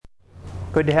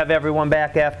Good to have everyone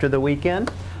back after the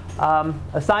weekend.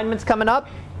 Assignments coming up.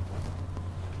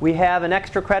 We have an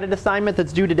extra credit assignment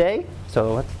that's due today.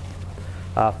 So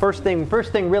first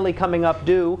thing really coming up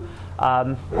due.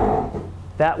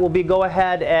 That will be go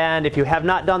ahead, and if you have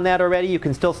not done that already, you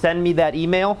can still send me that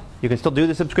email. You can still do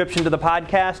the subscription to the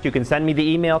podcast. You can send me the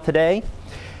email today.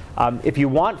 If you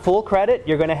want full credit,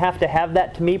 you're going to have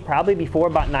that to me probably before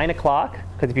about 9 o'clock,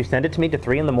 because if you send it to me to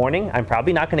 3 in the morning, I'm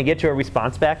probably not going to get you a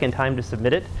response back in time to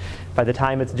submit it by the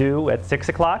time it's due at 6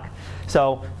 o'clock.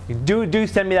 So you do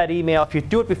send me that email. If you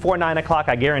do it before 9 o'clock,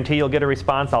 I guarantee you'll get a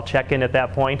response. I'll check in at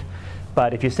that point.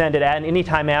 But if you send it at any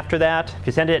time after that, if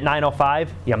you send it at 9:05,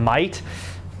 you might.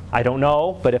 I don't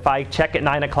know. But if I check at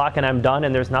 9 o'clock and I'm done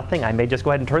and there's nothing, I may just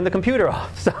go ahead and turn the computer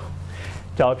off.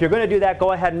 So if you're going to do that,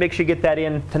 go ahead and make sure you get that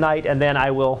in tonight, and then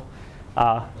I will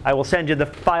send you the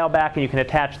file back, and you can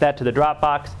attach that to the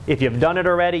Dropbox. If you've done it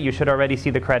already, you should already see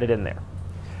the credit in there.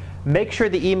 Make sure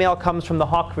the email comes from your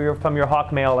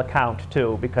Hawkmail account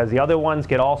too, because the other ones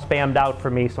get all spammed out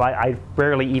for me, so I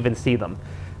rarely even see them.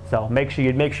 So make sure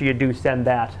you do send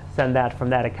that from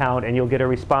that account, and you'll get a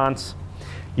response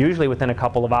usually within a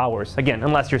couple of hours. Again,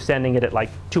 unless you're sending it at like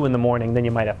 2 in the morning, then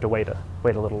you might have to wait a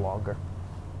little longer.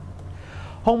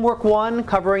 Homework 1,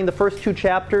 covering the first 2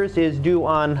 chapters, is due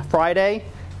on Friday.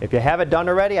 If you have it done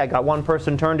already, I got one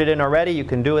person turned it in already. You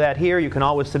can do that here. You can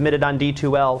always submit it on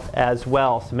D2L as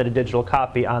well. Submit a digital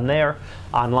copy on there,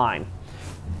 online.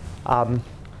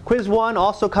 Quiz 1,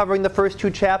 also covering the first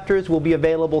 2 chapters, will be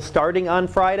available starting on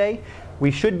Friday. We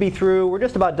should be through. We're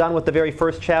just about done with the very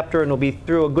first chapter, and we'll be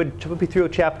through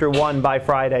chapter 1 by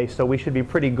Friday. So we should be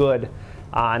pretty good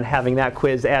on having that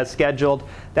quiz as scheduled.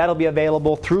 That'll be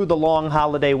available through the long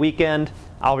holiday weekend.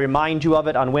 I'll remind you of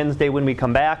it on Wednesday when we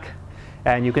come back,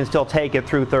 and you can still take it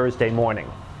through Thursday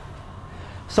morning.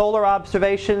 Solar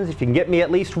observations, if you can get me at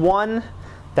least one,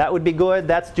 that would be good.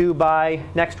 That's due by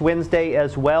next Wednesday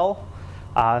as well.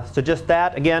 So just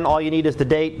that. Again, all you need is the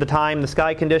date, the time, the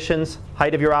sky conditions,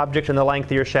 height of your object, and the length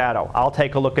of your shadow. I'll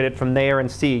take a look at it from there and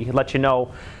let you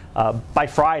know by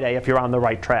Friday if you're on the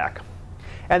right track.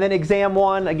 And then exam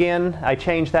 1, again, I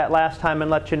changed that last time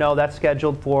and let you know that's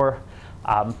scheduled for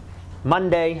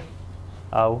Monday,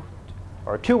 or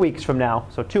 2 weeks from now,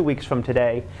 so 2 weeks from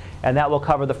today. And that will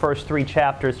cover the first 3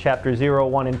 chapters, chapters 0,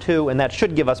 1, and 2, and that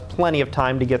should give us plenty of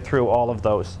time to get through all of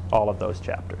those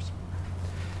chapters.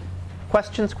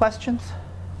 Questions?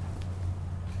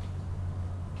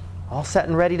 All set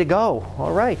and ready to go.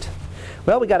 All right.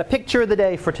 Well, we got a picture of the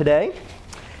day for today.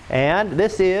 And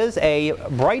this is a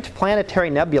bright planetary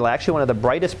nebula, actually one of the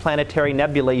brightest planetary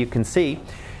nebulae you can see.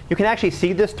 You can actually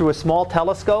see this through a small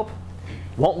telescope.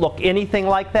 Won't look anything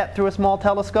like that through a small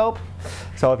telescope.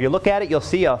 So if you look at it, you'll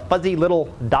see a fuzzy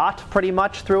little dot pretty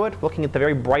much through it, looking at the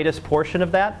very brightest portion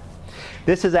of that.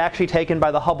 This is actually taken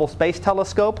by the Hubble Space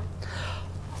Telescope.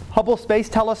 Hubble Space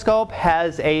Telescope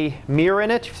has a mirror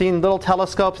in it. You've seen little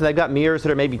telescopes, and they've got mirrors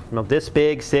that are maybe this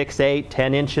big, 6, 8,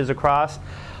 10 inches across.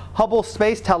 Hubble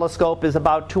Space Telescope is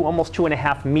about almost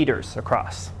 2.5 meters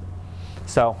across.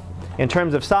 So in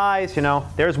terms of size,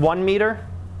 there's 1 meter,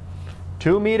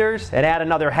 2 meters, and add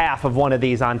another half of one of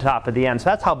these on top of the end. So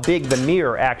that's how big the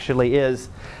mirror actually is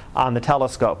on the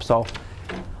telescope. So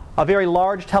a very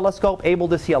large telescope, able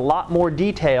to see a lot more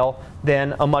detail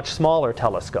than a much smaller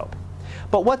telescope.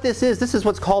 But what this is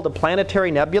what's called a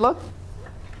planetary nebula.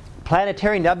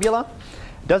 Planetary nebula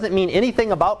doesn't mean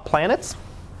anything about planets.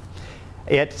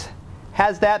 It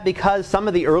has that because some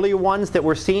of the earlier ones that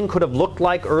were seen could have looked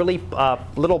like early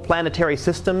little planetary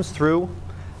systems through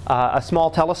a small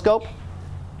telescope.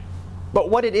 But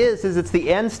what it is it's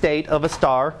the end state of a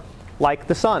star like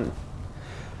the sun.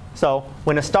 So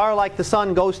when a star like the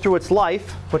sun goes through its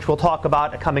life, which we'll talk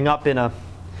about coming up in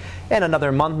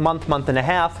another month and a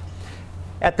half,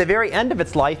 at the very end of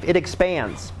its life, it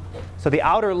expands. So the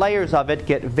outer layers of it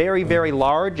get very, very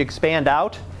large, expand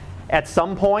out. At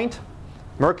some point,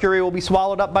 Mercury will be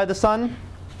swallowed up by the sun.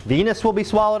 Venus will be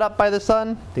swallowed up by the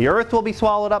sun. The Earth will be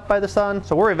swallowed up by the sun.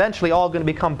 So we're eventually all going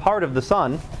to become part of the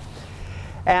sun.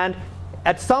 And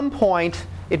at some point,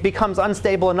 it becomes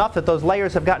unstable enough that those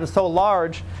layers have gotten so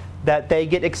large that they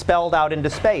get expelled out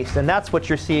into space. And that's what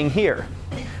you're seeing here.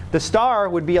 The star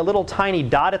would be a little tiny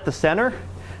dot at the center.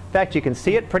 In fact, you can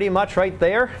see it pretty much right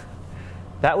there.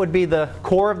 That would be the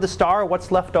core of the star,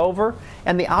 what's left over.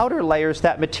 And the outer layers,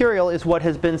 that material, is what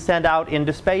has been sent out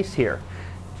into space here.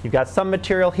 You've got some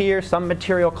material here, some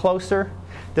material closer,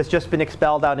 that's just been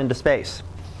expelled out into space.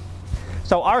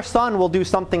 So our sun will do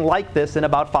something like this in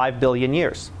about 5 billion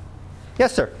years.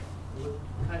 Yes, sir?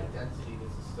 What kind of density does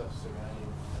the stuff surrounding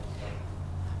the star?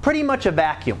 Pretty much a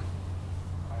vacuum.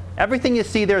 everything you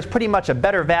see there is pretty much a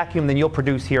better vacuum than you'll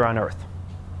produce here on Earth.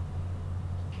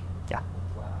 Yeah.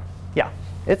 Wow. Yeah.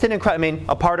 It's an incredible, I mean,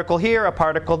 a particle here, a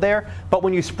particle there, but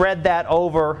when you spread that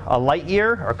over a light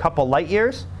year or a couple light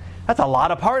years, that's a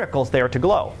lot of particles there to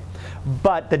glow.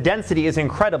 But the density is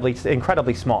incredibly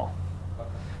small.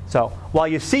 So while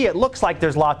you see it looks like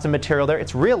there's lots of material there,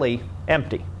 it's really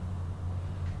empty.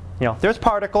 You know, there's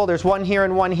particle, there's one here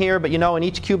and one here, but you know, in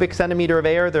each cubic centimeter of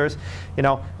air, there's, you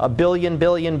know, a billion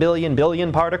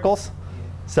particles.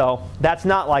 So that's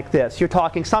not like this. You're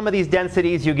talking some of these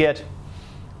densities, you get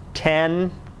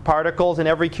 10 particles in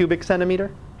every cubic centimeter.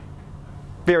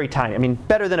 Very tiny. I mean,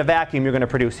 better than a vacuum you're going to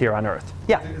produce here on Earth.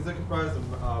 Yeah? Is it comprised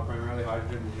of primarily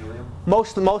hydrogen and helium?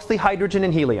 Mostly hydrogen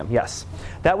and helium, yes.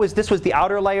 This was the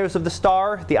outer layers of the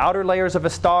star. The outer layers of a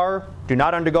star do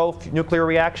not undergo nuclear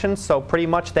reactions, so pretty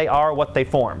much they are what they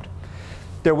formed.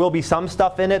 There will be some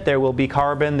stuff in it. There will be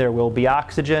carbon. There will be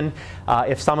oxygen.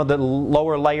 If some of the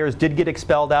lower layers did get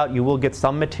expelled out, you will get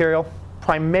some material.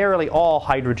 Primarily all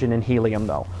hydrogen and helium,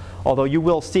 though. Although you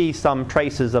will see some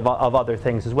traces of other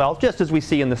things as well, just as we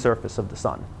see in the surface of the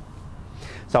sun.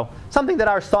 So something that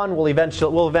our sun will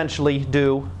eventually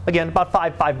do, again, about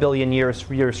 5 billion years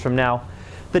from now.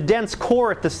 The dense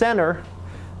core at the center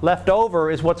left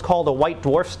over is what's called a white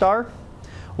dwarf star,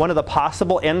 one of the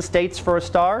possible end states for a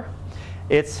star.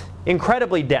 It's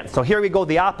incredibly dense. So here we go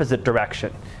the opposite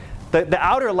direction. The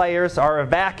outer layers are a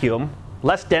vacuum,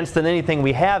 less dense than anything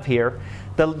we have here.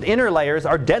 The inner layers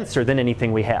are denser than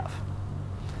anything we have.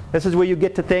 This is where you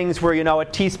get to things where, you know, a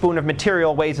teaspoon of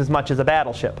material weighs as much as a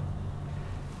battleship.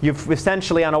 You've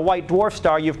essentially, on a white dwarf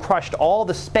star, you've crushed all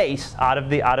the space out of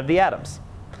the atoms.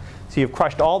 So you've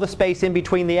crushed all the space in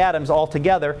between the atoms all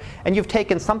together, and you've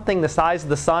taken something the size of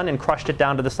the sun and crushed it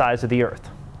down to the size of the Earth.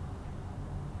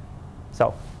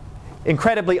 So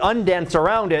incredibly undense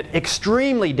around it,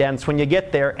 extremely dense when you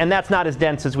get there, and that's not as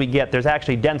dense as we get. There's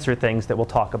actually denser things that we'll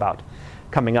talk about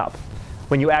coming up.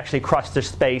 When you actually crush the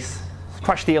space,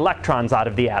 crush the electrons out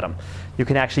of the atom, you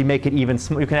can actually make it even.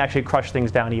 You can actually crush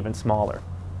things down even smaller.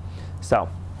 So,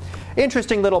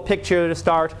 interesting little picture to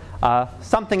start.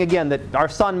 Something again that our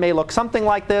sun may look something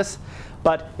like this,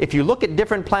 but if you look at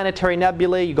different planetary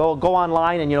nebulae, you go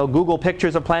online and Google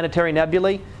pictures of planetary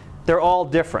nebulae, they're all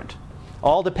different.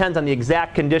 All depends on the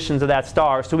exact conditions of that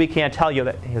star, so we can't tell you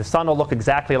that the sun will look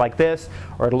exactly like this,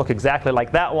 or it'll look exactly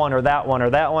like that one, or that one,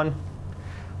 or that one.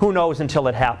 Who knows until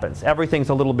it happens? Everything's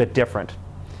a little bit different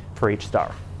for each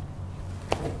star.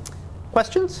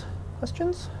 Questions?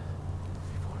 Questions?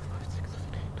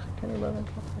 10, 11, 12,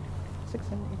 13,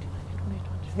 16, 18, 19, 20,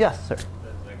 21. Yes, sir. Does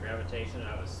the gravitation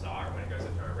of a star when it goes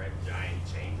into a red giant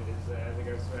change as it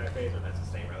goes through that phase, or that's the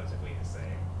same, relatively the same?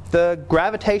 The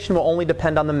gravitation will only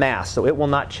depend on the mass, so it will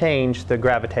not change the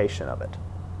gravitation of it.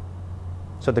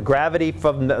 So the gravity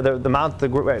from the amount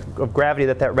of gravity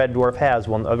that red dwarf has,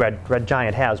 red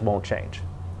giant has, won't change,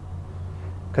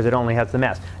 because it only has the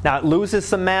mass. Now it loses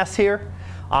some mass here.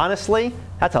 Honestly,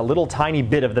 that's a little tiny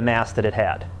bit of the mass that it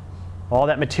had. All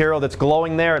that material that's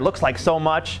glowing there, it looks like so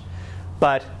much,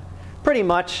 but pretty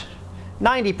much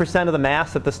 90% of the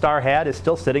mass that the star had is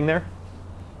still sitting there.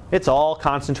 It's all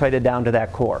concentrated down to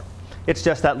that core. It's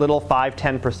just that little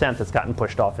 5–10% that's gotten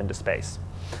pushed off into space.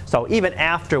 So even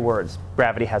afterwards,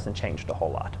 gravity hasn't changed a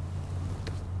whole lot.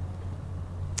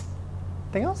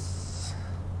 Anything else?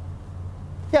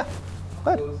 Yeah,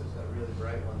 go ahead. How close is that really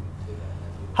bright one to that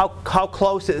nebula? How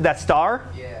close is that star?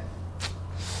 Yeah.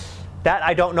 That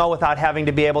I don't know without having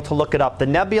to be able to look it up. The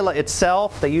nebula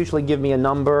itself, they usually give me a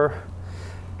number.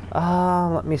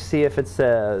 Let me see if it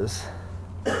says.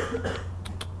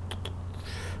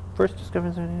 First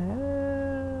discovered.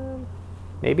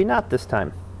 Maybe not this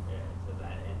time. Yeah, so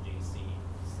that NGC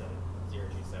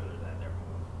 027 or that there.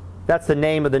 That's the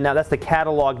name of that's the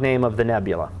catalog name of the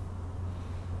nebula.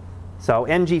 So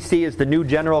NGC is the new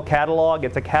general catalog.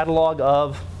 It's a catalog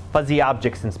of fuzzy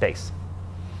objects in space.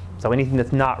 So anything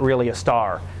that's not really a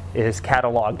star is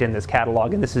cataloged in this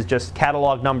catalog, and this is just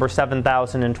catalog number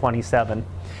 7027.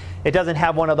 It doesn't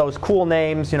have one of those cool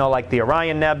names, like the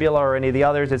Orion Nebula or any of the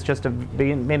others. It's just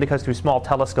mainly because through small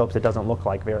telescopes it doesn't look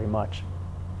like very much.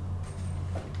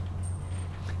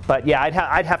 But yeah,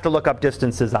 I'd have to look up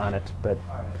distances on it,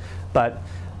 but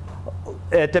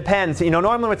it depends.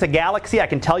 Normally when it's a galaxy, I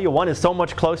can tell you one is so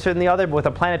much closer than the other, but with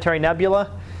a planetary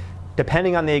nebula,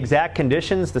 depending on the exact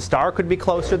conditions, the star could be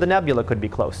closer, the nebula could be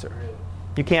closer.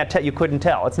 You couldn't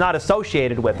tell. It's not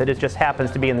associated with it. It just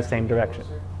happens to be in the same direction.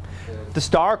 The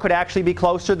star could actually be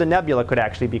closer. The nebula could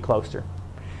actually be closer.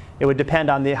 It would depend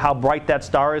on how bright that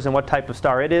star is and what type of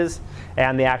star it is,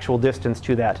 and the actual distance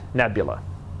to that nebula.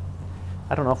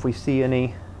 I don't know if we see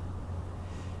any.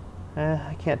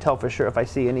 I can't tell for sure if I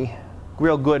see any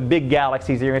real good big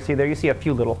galaxies you're going to see there. You see a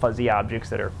few little fuzzy objects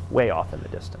that are way off in the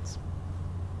distance.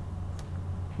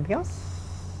 Anything else?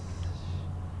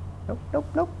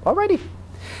 Nope. Alrighty.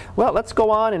 Well, let's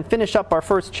go on and finish up our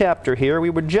first chapter here. We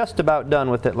were just about done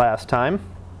with it last time.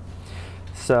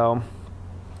 So,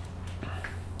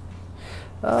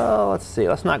 let's see.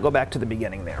 Let's not go back to the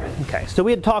beginning there. Okay. So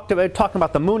we had talked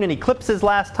about the moon and eclipses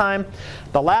last time.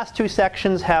 The last two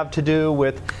sections have to do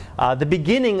with the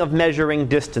beginning of measuring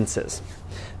distances.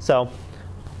 So,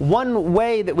 one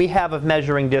way that we have of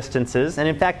measuring distances, and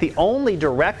in fact the only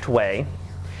direct way,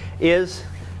 is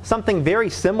something very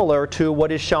similar to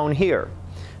what is shown here.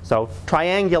 So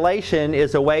triangulation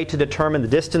is a way to determine the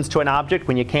distance to an object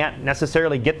when you can't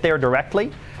necessarily get there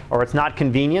directly, or it's not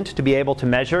convenient to be able to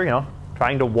measure,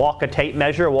 trying to walk a tape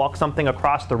measure, walk something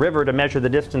across the river to measure the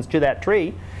distance to that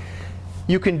tree.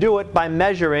 You can do it by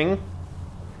measuring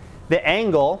the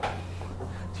angle.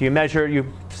 So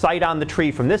you sight on the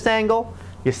tree from this angle,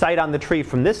 you sight on the tree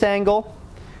from this angle.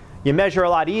 You measure a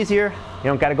lot easier. You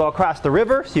don't got to go across the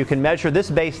river, so you can measure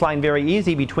this baseline very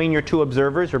easy between your two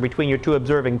observers or between your two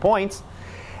observing points.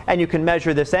 And you can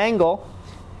measure this angle.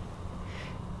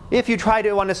 If you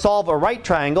want to solve a right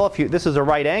triangle, this is a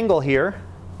right angle here,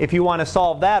 if you want to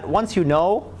solve that, once you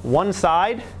know one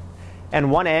side and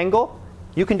one angle,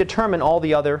 you can determine all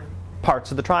the other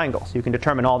parts of the triangle. So you can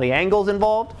determine all the angles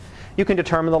involved. You can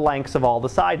determine the lengths of all the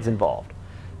sides involved.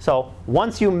 So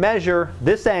once you measure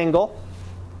this angle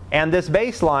and this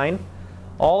baseline,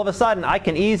 all of a sudden I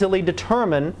can easily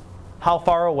determine how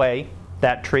far away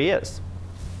that tree is.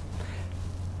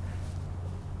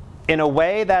 In a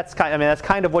way, that's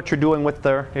kind of what you're doing with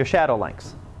your shadow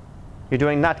lengths. You're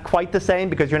doing not quite the same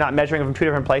because you're not measuring from two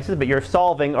different places, but we're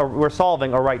solving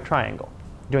a right triangle.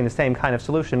 You're doing the same kind of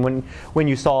solution when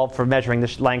you solve for measuring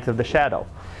the length of the shadow.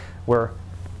 We're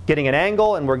getting an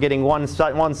angle, and we're getting one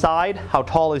side, how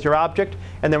tall is your object,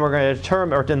 and then we're going to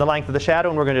determine, or in the length of the shadow,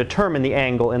 and we're going to determine the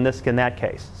angle in that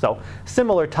case. So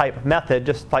similar type method,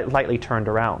 just slightly turned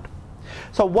around.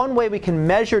 So one way we can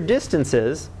measure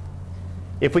distances,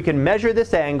 if we can measure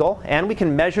this angle and we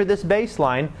can measure this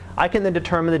baseline, I can then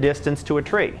determine the distance to a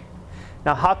tree.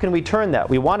 Now how can we turn that?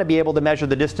 We want to be able to measure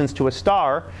the distance to a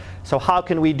star, so how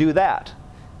can we do that?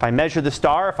 If I measure the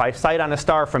star, if I sight on a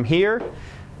star from here,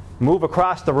 move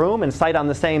across the room and sight on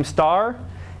the same star,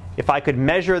 if I could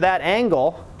measure that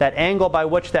angle by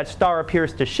which that star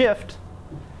appears to shift,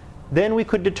 then we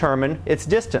could determine its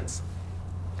distance.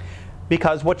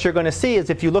 Because what you're going to see is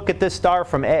if you look at this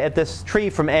this tree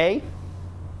from A,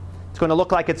 it's going to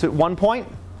look like it's at one point.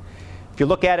 If you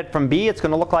look at it from B, it's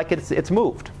going to look like it's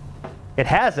moved. It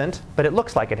hasn't, but it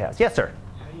looks like it has. Yes, sir?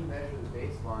 How do you measure the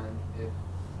baseline if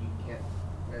you can't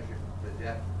measure the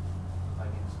depth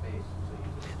in space?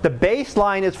 The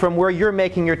baseline is from where you're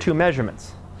making your two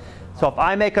measurements. So if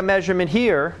I make a measurement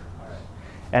here,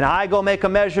 and I go make a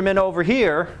measurement over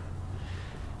here,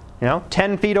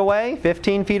 10 feet away,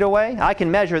 15 feet away, I can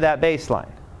measure that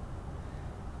baseline.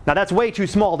 Now that's way too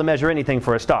small to measure anything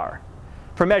for a star.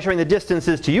 For measuring the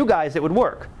distances to you guys, it would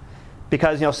work.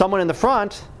 Because someone in the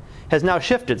front has now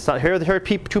shifted. So here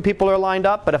two people are lined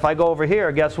up, but if I go over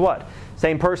here, guess what?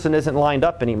 Same person isn't lined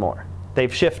up anymore.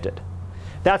 They've shifted.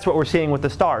 That's what we're seeing with the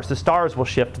stars. The stars will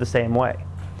shift the same way.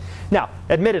 Now,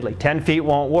 admittedly, 10 feet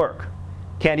won't work.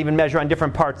 Can't even measure on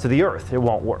different parts of the Earth. It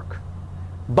won't work.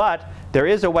 But there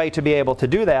is a way to be able to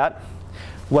do that,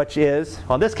 which is,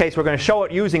 well, in this case, we're going to show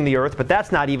it using the Earth, but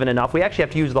that's not even enough. We actually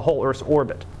have to use the whole Earth's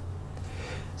orbit.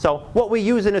 So what we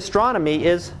use in astronomy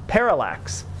is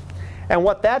parallax. And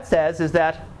what that says is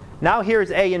that now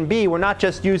here's A and B. We're not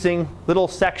just using little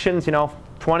sections,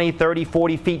 20, 30,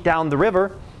 40 feet down the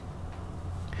river.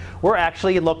 We're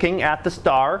actually looking at the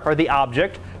star, or the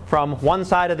object, from one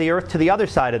side of the Earth to the other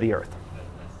side of the Earth.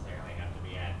 Doesn't necessarily have to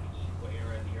be at the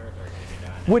equator of the Earth, or can it be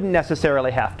done? Wouldn't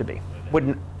necessarily have to be.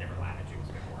 Wouldn't. Different latitudes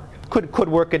could work. Could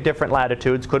work at different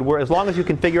latitudes. Could work as long as you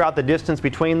can figure out the distance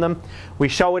between them. We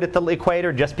show it at the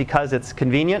equator just because it's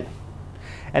convenient.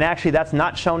 And actually, that's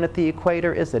not shown at the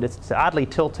equator, is it? It's oddly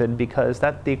tilted because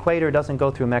the equator doesn't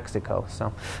go through Mexico.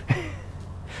 So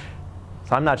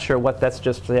I'm not sure what that's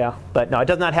just. Yeah, but no, it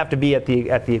does not have to be at the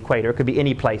equator. It could be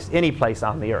any place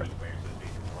on the Earth.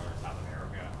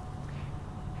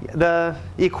 The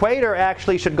equator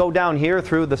actually should go down here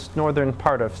through the northern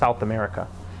part of South America.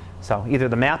 So either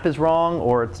the map is wrong,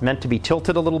 or it's meant to be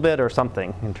tilted a little bit, or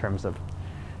something in terms of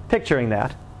picturing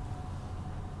that.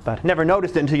 But never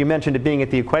noticed it until you mentioned it being at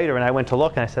the equator, and I went to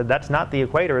look, and I said, that's not the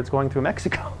equator, it's going through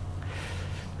Mexico.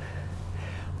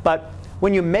 But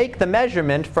when you make the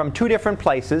measurement from two different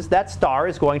places, that star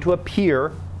is going to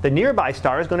appear the nearby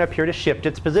star is going to appear to shift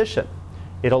its position.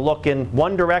 It'll look in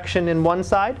one direction in one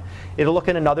side. It'll look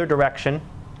in another direction,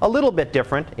 a little bit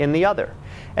different in the other.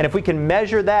 And if we can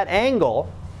measure that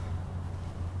angle,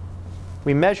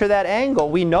 we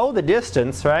know the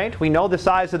distance, right? We know the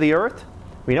size of the Earth.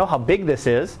 We know how big this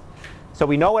is. So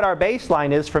we know what our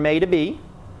baseline is from A to B.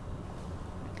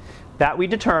 That we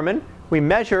determine. We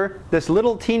measure this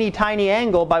little teeny tiny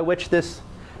angle by which this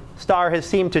star has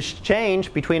seemed to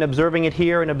change between observing it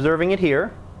here and observing it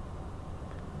here.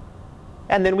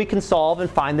 And then we can solve and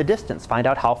find the distance, find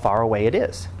out how far away it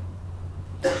is.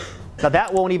 Now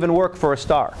that won't even work for a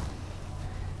star.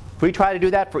 If we try to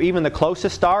do that for even the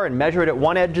closest star and measure it at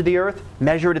one edge of the Earth,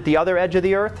 measure it at the other edge of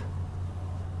the Earth,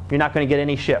 you're not going to get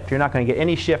any shift. You're not going to get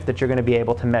any shift that you're going to be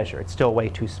able to measure. It's still way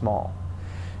too small.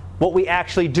 What we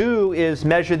actually do is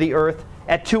measure the Earth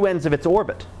at two ends of its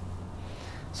orbit.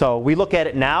 So we look at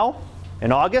it now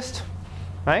in August,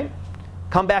 right?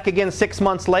 Come back again 6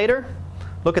 months later,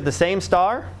 look at the same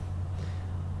star.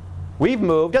 We've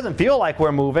moved. Doesn't feel like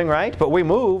we're moving, right? But we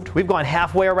moved. We've gone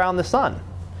halfway around the sun.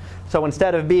 So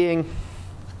instead of being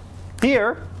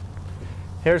here,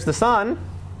 here's the sun.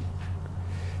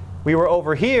 We were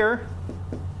over here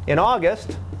in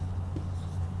August.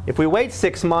 If we wait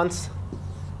 6 months,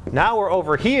 now we're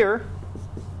over here,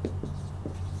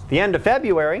 the end of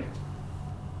February.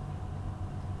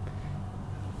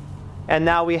 And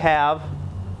now we have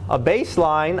a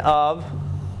baseline of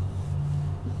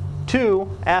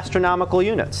 2 astronomical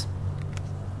units.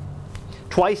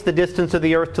 Twice the distance of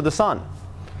the Earth to the sun.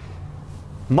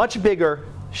 Much bigger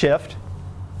shift.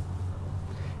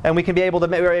 And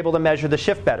we're able to measure the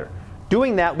shift better.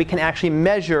 Doing that, we can actually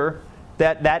measure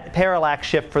that parallax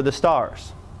shift for the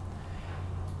stars.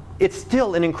 It's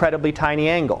still an incredibly tiny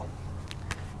angle.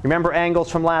 Remember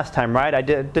angles from last time, right?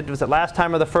 Was it last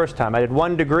time or the first time? I did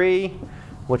 1 degree,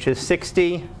 which is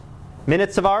 60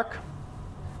 minutes of arc.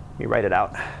 Let me write it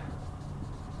out.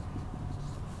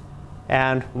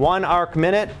 And 1 arc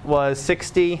minute was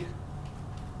 60,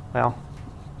 well,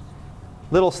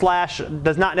 little slash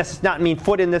does not mean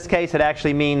foot in this case. It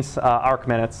actually means arc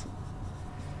minutes.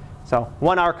 So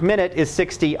 1 arc minute is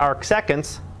 60 arc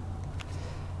seconds,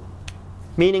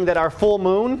 meaning that our full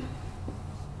moon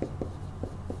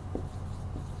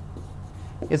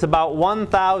is about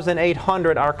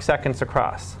 1,800 arc seconds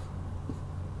across.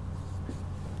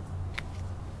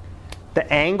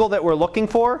 The angle that we're looking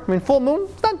for, I mean, full moon,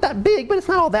 it's not that big, but it's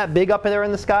not all that big up there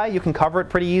in the sky. You can cover it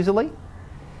pretty easily.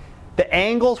 The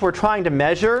angles we're trying to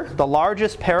measure, the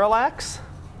largest parallax,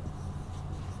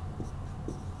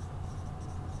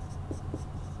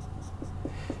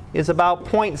 is about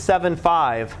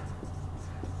 0.75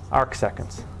 arc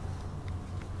seconds.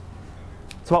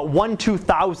 It's about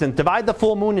 1/2000. Divide the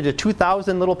full moon into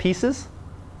 2,000 little pieces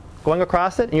going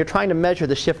across it, and you're trying to measure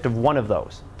the shift of one of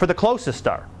those for the closest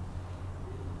star.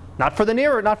 Not for the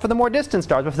nearer, not for the more distant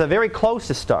stars, but for the very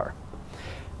closest star.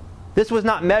 This was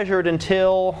not measured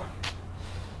until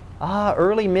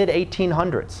early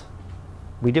mid-1800s.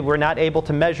 We're not able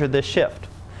to measure this shift.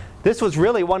 This was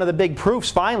really one of the big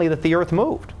proofs, finally, that the Earth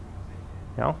moved.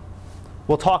 You know,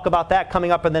 we'll talk about that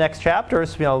coming up in the next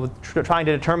chapters. You know, trying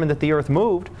to determine that the Earth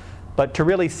moved, but to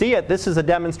really see it, this is a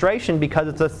demonstration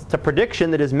because it's a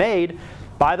prediction that is made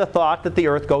by the thought that the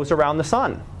Earth goes around the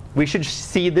sun. We should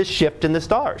see this shift in the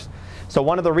stars. So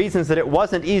one of the reasons that it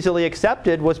wasn't easily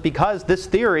accepted was because this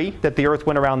theory that the Earth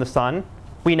went around the sun,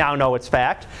 we now know it's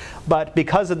fact, but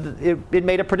because it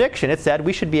made a prediction. It said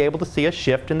we should be able to see a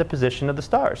shift in the position of the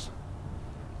stars.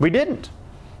 We didn't.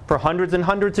 For hundreds and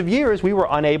hundreds of years, we were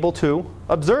unable to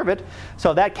observe it.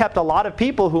 So that kept a lot of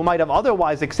people who might have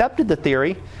otherwise accepted the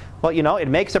theory. Well, you know, it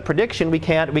makes a prediction we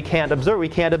can't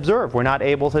observe. We're not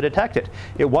able to detect it.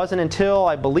 It wasn't until,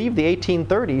 I believe, the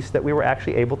 1830s that we were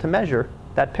actually able to measure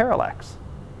that parallax.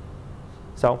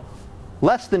 So,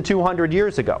 less than 200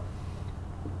 years ago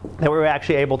that we were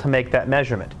actually able to make that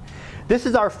measurement. This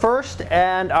is our first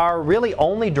and our really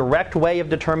only direct way of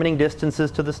determining distances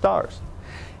to the stars.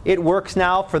 It works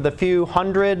now for the few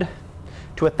hundred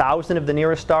to 1,000 of the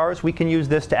nearest stars. We can use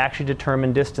this to actually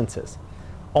determine distances.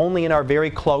 Only in our very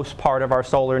close part of our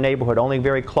solar neighborhood, only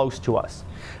very close to us.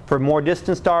 For more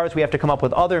distant stars, we have to come up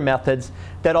with other methods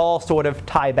that all sort of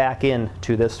tie back in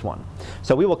to this one.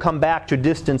 So we will come back to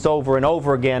distance over and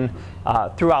over again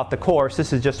throughout the course.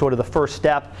 This is just sort of the first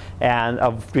step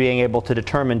of being able to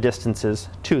determine distances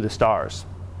to the stars.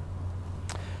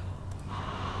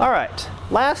 All right,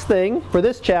 last thing for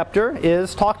this chapter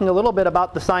is talking a little bit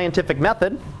about the scientific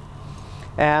method.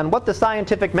 And what the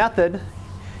scientific method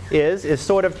is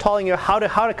sort of telling you how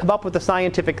to come up with a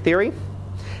scientific theory.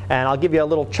 And I'll give you a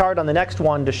little chart on the next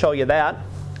one to show you that.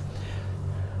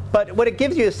 But what it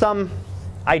gives you is some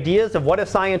ideas of what a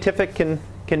scientific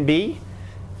can be.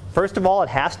 First of all, it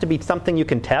has to be something you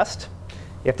can test.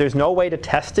 If there's no way to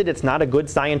test it, it's not a good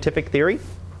scientific theory.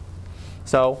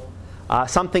 So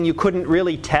something you couldn't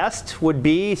really test would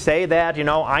be, say that,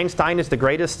 Einstein is the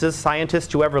greatest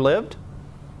scientist who ever lived.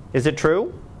 Is it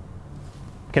true?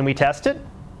 Can we test it?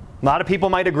 A lot of people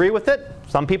might agree with it.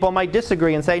 Some people might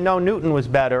disagree and say, no, Newton was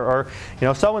better, or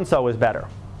so-and-so was better.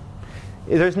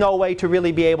 There's no way to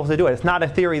really be able to do it. It's not a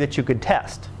theory that you could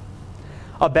test.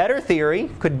 A better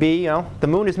theory could be, the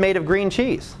moon is made of green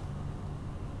cheese.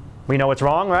 We know it's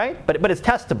wrong, right? But it's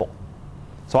testable.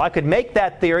 So I could make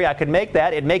that theory,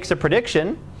 it makes a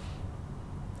prediction,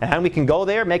 and we can go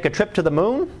there, make a trip to the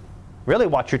moon. Really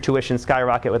watch your tuition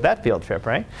skyrocket with that field trip,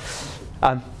 right?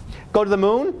 Go to the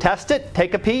moon, test it,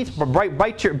 take a piece,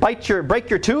 break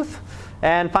your tooth,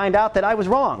 and find out that I was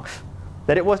wrong,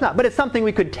 that it was not. But it's something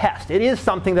we could test. It is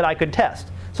something that I could test.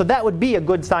 So that would be a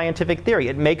good scientific theory.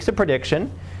 It makes a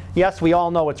prediction. Yes, we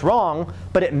all know it's wrong,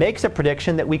 but it makes a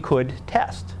prediction that we could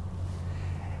test.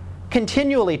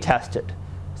 Continually tested.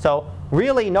 So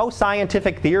really no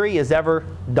scientific theory is ever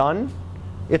done.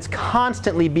 It's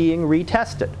constantly being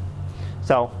retested.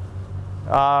 So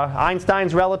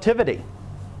Einstein's relativity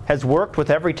has worked with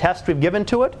every test we've given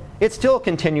to it. It's still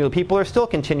continuing. People are still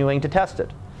continuing to test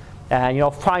it. And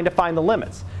trying to find the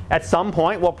limits. At some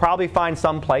point, we'll probably find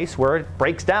some place where it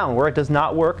breaks down, where it does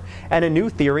not work, and a new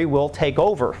theory will take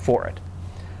over for it.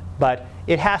 But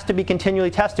it has to be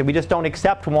continually tested. We just don't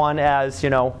accept one as,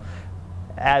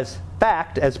 as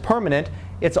fact, as permanent.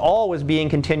 It's always being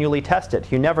continually tested.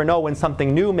 You never know when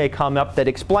something new may come up that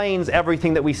explains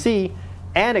everything that we see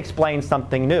and explains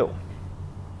something new.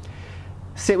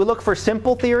 So we look for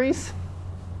simple theories.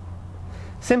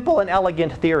 Simple and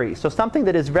elegant theories. So something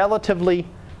that is relatively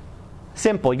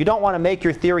simple. You don't want to make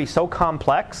your theory so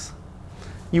complex.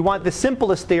 You want the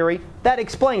simplest theory that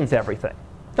explains everything.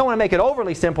 You don't want to make it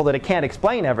overly simple that it can't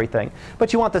explain everything.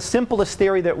 But you want the simplest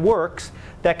theory that works,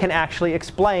 that can actually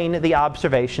explain the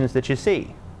observations that you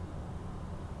see.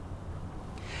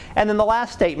 And then the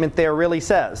last statement there really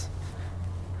says,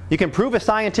 you can prove a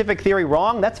scientific theory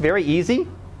wrong. That's very easy.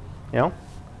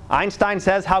 Einstein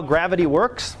says how gravity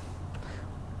works.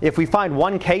 If we find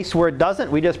one case where it doesn't,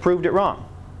 we just proved it wrong.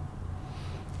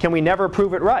 Can we never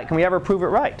prove it right? Can we ever prove it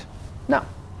right? No.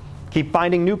 Keep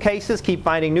finding new cases, keep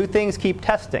finding new things, keep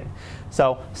testing.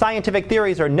 So scientific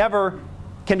theories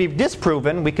can be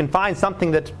disproven. We can find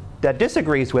something that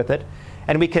disagrees with it,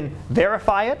 and we can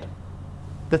verify it,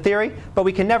 the theory, but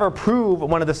we can never prove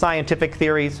one of the scientific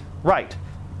theories right.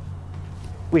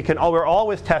 We're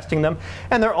always testing them,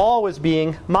 and they're always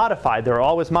being modified. There are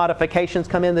always modifications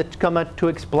come in that come to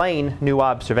explain new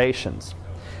observations.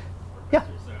 Yeah.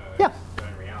 Yeah. So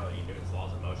in reality, Newton's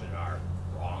laws of motion are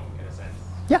wrong in a sense?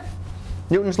 Yeah.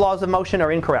 Newton's laws of motion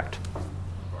are incorrect.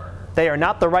 They are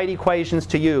not the right equations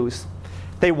to use.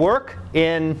 They work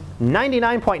in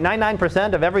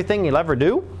 99.99% of everything you'll ever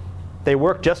do. They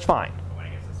work just fine. But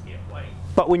when it gets to the speed of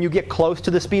light. But when you get close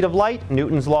to the speed of light,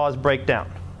 Newton's laws break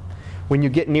down. When you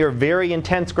get near very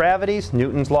intense gravities,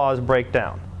 Newton's laws break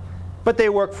down. But they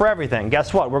work for everything.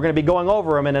 Guess what? We're going to be going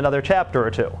over them in another chapter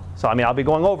or two. So I'll be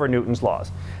going over Newton's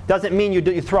laws. Doesn't mean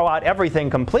you throw out everything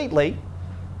completely,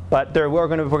 but we're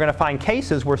going to find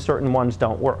cases where certain ones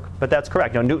don't work. But that's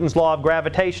correct. Newton's law of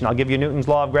gravitation. I'll give you Newton's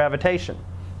law of gravitation.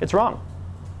 It's wrong.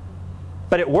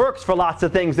 But it works for lots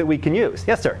of things that we can use.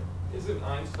 Yes, sir? Isn't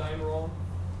Einstein wrong?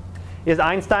 Is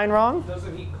Einstein wrong?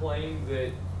 Doesn't he claim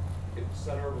that at the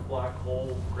center of a black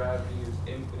hole, gravity is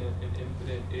infinite, and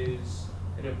infinite is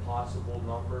an impossible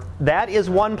number? That is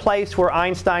one place where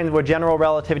where general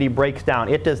relativity breaks down.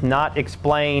 It does not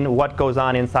explain what goes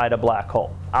on inside a black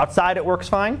hole. Outside it works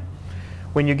fine.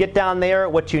 When you get down there,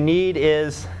 what you need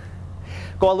is,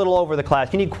 go a little over the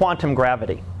class, you need quantum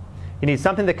gravity. You need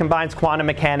something that combines quantum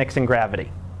mechanics and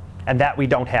gravity. And that we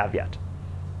don't have yet.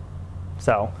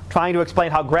 So, trying to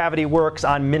explain how gravity works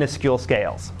on minuscule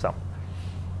scales.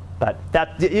 But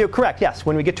you're correct, yes.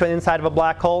 When we get to the inside of a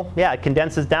black hole, yeah, it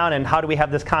condenses down, and how do we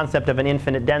have this concept of an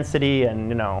infinite density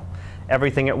and,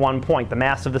 everything at one point? The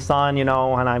mass of the sun, and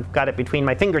I've got it between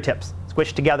my fingertips,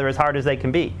 squished together as hard as they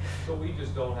can be. So we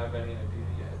just don't have any idea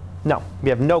yet? No, we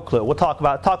have no clue. We'll talk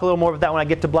a little more about that when I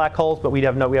get to black holes, but we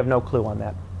have no clue on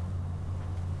that.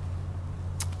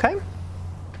 Okay?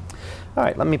 All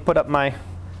right, let me put up my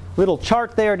little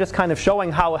chart there, just kind of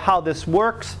showing how this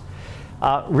works.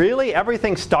 Really,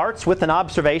 everything starts with an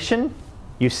observation.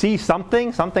 You see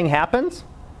something happens.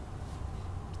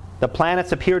 The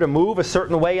planets appear to move a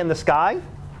certain way in the sky.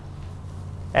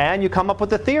 And you come up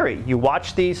with a theory. You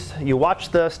watch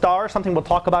the stars, something we'll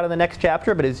talk about in the next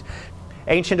chapter, but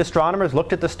ancient astronomers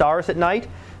looked at the stars at night.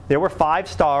 There were 5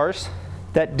 stars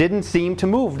that didn't seem to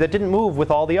move, that didn't move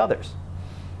with all the others.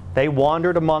 They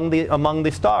wandered among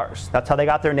the stars. That's how they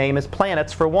got their name as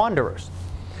planets, for wanderers.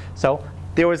 So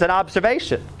there was an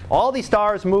observation. All these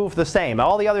stars move the same.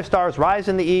 All the other stars rise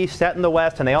in the east, set in the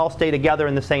west, and they all stay together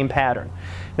in the same pattern.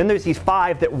 Then there's these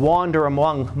 5 that wander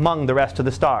among the rest of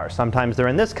the stars. Sometimes they're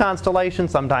in this constellation,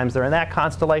 sometimes they're in that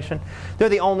constellation. They're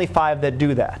the only 5 that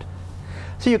do that.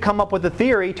 So you come up with a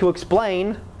theory to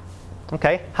explain,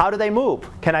 okay, how do they move?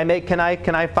 Can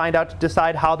I find out to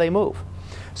decide how they move?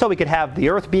 So we could have the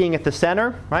Earth being at the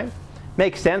center, right?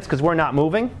 Makes sense because we're not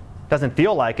moving. Doesn't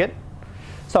feel like it.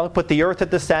 So put the Earth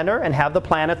at the center and have the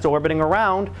planets orbiting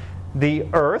around the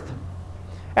Earth.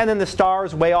 And then the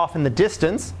stars way off in the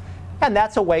distance. And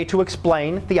that's a way to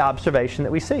explain the observation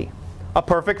that we see. A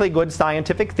perfectly good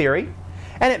scientific theory.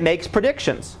 And it makes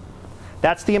predictions.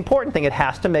 That's the important thing. It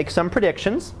has to make some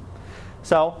predictions.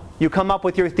 So you come up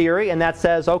with your theory, and that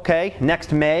says, okay,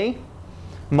 next May,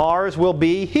 Mars will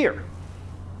be here.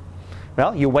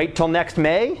 Well, you wait till next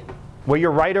May, where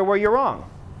you're right or where you're wrong.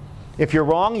 If you're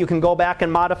wrong, you can go back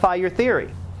and modify your theory.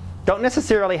 Don't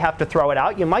necessarily have to throw it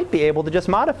out. You might be able to just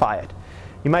modify it.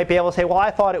 You might be able to say, well,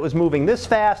 I thought it was moving this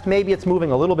fast. Maybe it's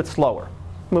moving a little bit slower,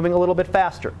 moving a little bit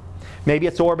faster. Maybe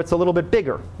its orbit's a little bit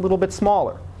bigger, a little bit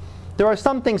smaller. There are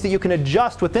some things that you can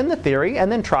adjust within the theory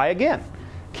and then try again.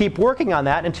 Keep working on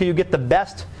that until you get the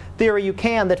best theory you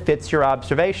can that fits your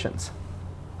observations.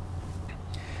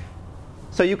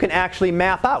 So you can actually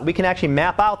map out. We can actually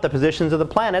map out the positions of the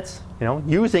planets,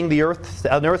 using the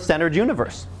Earth-centered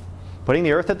universe. Putting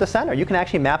the Earth at the center. You can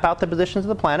actually map out the positions of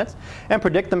the planets and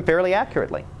predict them fairly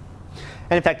accurately.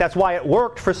 And in fact, that's why it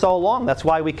worked for so long. That's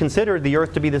why we considered the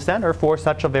Earth to be the center for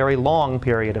such a very long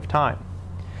period of time.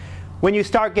 When you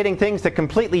start getting things that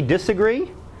completely disagree,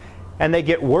 and they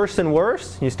get worse and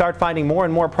worse, you start finding more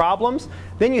and more problems,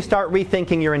 then you start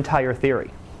rethinking your entire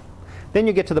theory. Then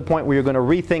you get to the point where you're going to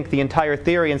rethink the entire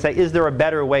theory and say, is there a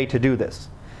better way to do this?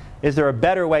 Is there a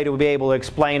better way to be able to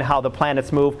explain how the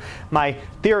planets move? My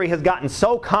theory has gotten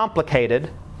so complicated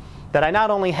that I not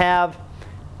only have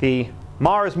the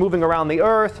Mars moving around the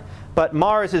Earth, but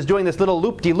Mars is doing this little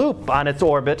loop-de-loop on its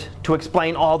orbit to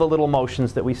explain all the little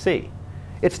motions that we see.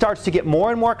 It starts to get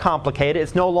more and more complicated.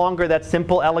 It's no longer that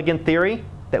simple, elegant theory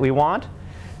that we want.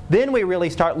 Then we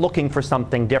really start looking for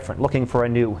something different, looking for a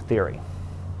new theory.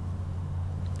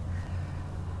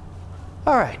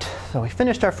 All right, so we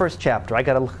finished our first chapter. I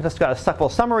just got a couple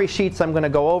summary sheets I'm going to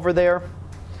go over there,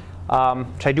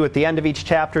 which I do at the end of each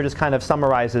chapter. Just kind of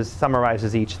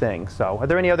summarizes each thing. So, are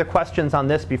there any other questions on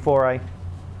this before I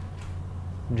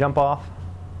jump off?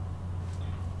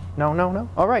 No.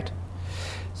 All right.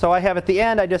 So I have at the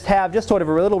end, I just have sort of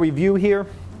a little review here,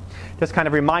 just kind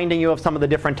of reminding you of some of the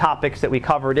different topics that we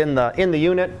covered in the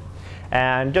unit,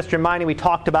 and just reminding we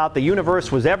talked about the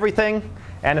universe was everything.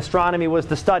 And astronomy was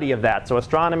the study of that. So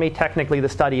astronomy, technically the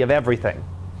study of everything.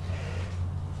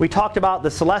 We talked about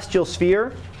the celestial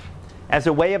sphere as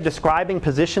a way of describing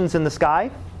positions in the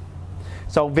sky.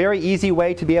 So very easy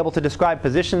way to be able to describe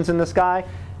positions in the sky.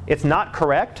 It's not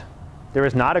correct. There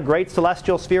is not a great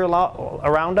celestial sphere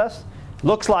around us.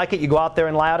 Looks like it. You go out there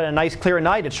and lay out on a nice clear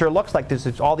night, it sure looks like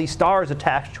there's all these stars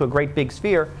attached to a great big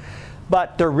sphere.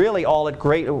 But they're really all at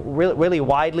really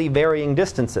widely varying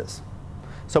distances.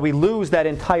 So we lose that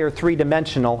entire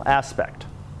three-dimensional aspect.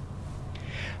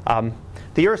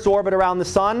 The Earth's orbit around the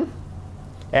Sun,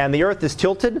 and the Earth is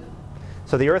tilted.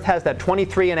 So the Earth has that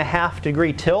 23.5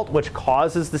 degree tilt, which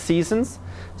causes the seasons.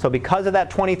 So because of that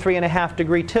 23.5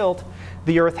 degree tilt,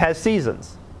 the Earth has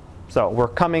seasons. So we're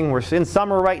in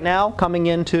summer right now, coming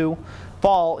into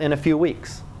fall in a few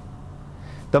weeks.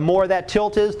 The more that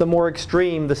tilt is, the more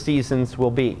extreme the seasons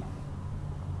will be.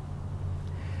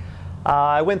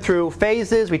 I went through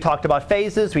phases. We talked about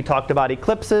phases. We talked about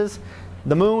eclipses.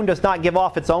 The moon does not give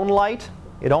off its own light.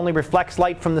 It only reflects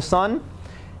light from the sun.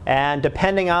 And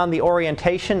depending on the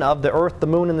orientation of the Earth, the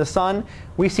moon, and the sun,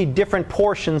 we see different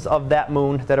portions of that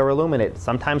moon that are illuminated.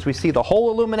 Sometimes we see the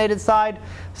whole illuminated side.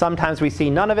 Sometimes we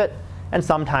see none of it. And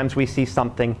sometimes we see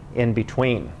something in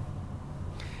between.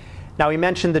 Now we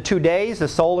mentioned the 2 days, the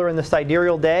solar and the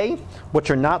sidereal day,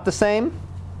 which are not the same.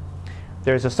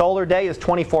 There's a solar day is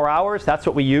 24 hours. That's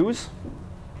what we use.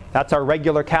 That's our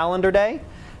regular calendar day.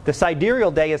 The sidereal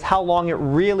day is how long it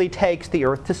really takes the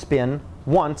Earth to spin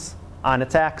once on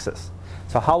its axis.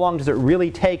 So how long does it really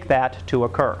take that to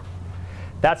occur?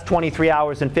 That's 23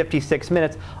 hours and 56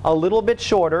 minutes. A little bit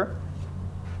shorter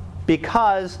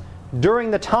because during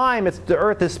the time the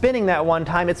Earth is spinning that one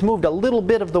time, it's moved a little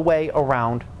bit of the way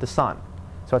around the sun.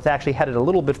 So it's actually headed a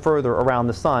little bit further around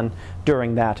the sun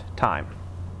during that time.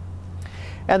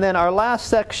 And then our last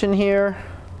section here,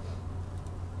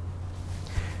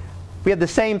 we had the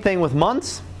same thing with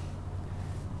months.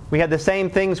 We had the same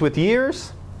things with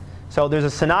years. So there's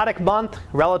a synodic month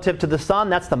relative to the sun.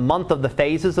 That's the month of the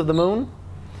phases of the moon.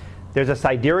 There's a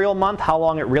sidereal month, how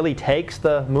long it really takes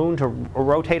the moon to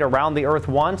rotate around the earth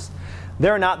once.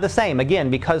 They're not the same, again,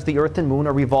 because the earth and moon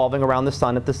are revolving around the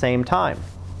sun at the same time.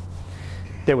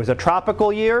 There was a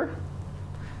tropical year,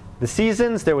 the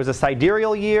seasons, there was a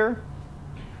sidereal year.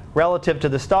 Relative to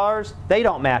the stars, they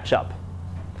don't match up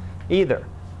either.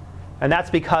 And that's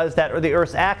because the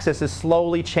Earth's axis is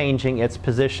slowly changing its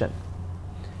position.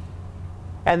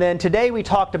 And then today we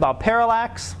talked about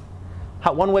parallax,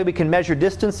 one way we can measure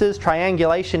distances,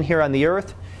 triangulation here on the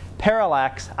Earth,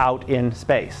 parallax out in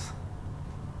space.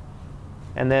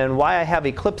 And then why I have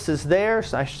eclipses there,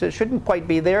 so it shouldn't quite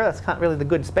be there, that's not really the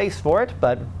good space for it,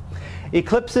 but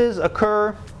eclipses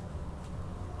occur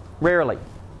rarely.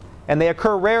 And they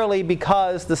occur rarely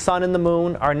because the sun and the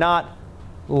moon are not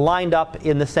lined up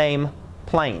in the same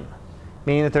plane,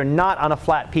 meaning that they're not on a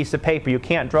flat piece of paper. You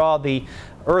can't draw the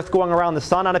Earth going around the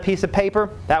sun on a piece of paper.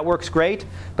 That works great.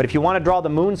 But if you want to draw the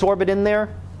moon's orbit in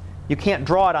there, you can't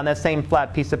draw it on that same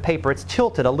flat piece of paper. It's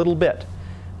tilted a little bit.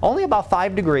 Only about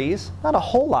 5 degrees, not a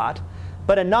whole lot,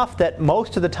 but enough that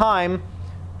most of the time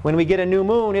when we get a new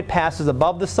moon, it passes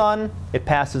above the sun, it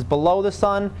passes below the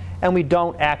sun, and we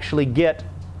don't actually get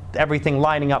everything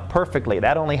lining up perfectly.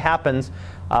 That only happens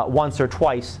once or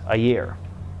twice a year.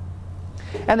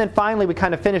 And then finally, we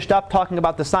kind of finished up talking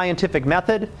about the scientific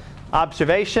method.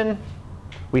 Observation.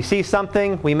 We see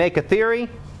something, we make a theory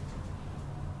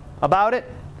about it.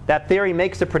 That theory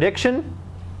makes a prediction.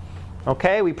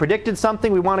 Okay, we predicted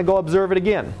something, we want to go observe it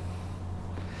again.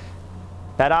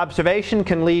 That observation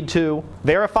can lead to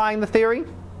verifying the theory,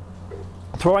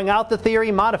 throwing out the theory,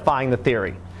 modifying the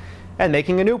theory, and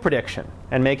making a new prediction,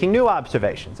 and making new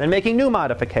observations, and making new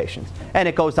modifications. And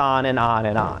it goes on and on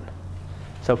and on.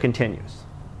 So it continues.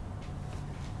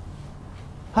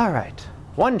 All right,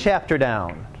 one chapter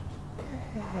down.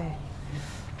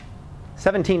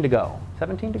 17 to go.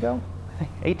 17 to go?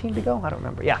 18 to go? I don't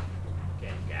remember. Yeah.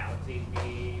 Can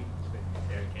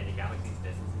galaxies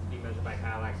distances be measured by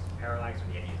parallax, or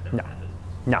do you use different methods?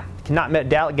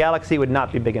 No, galaxy would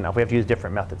not be big enough. We have to use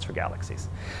different methods for galaxies.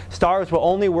 Stars will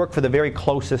only work for the very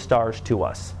closest stars to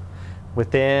us,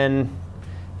 within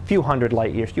a few hundred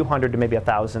light years, few hundred to maybe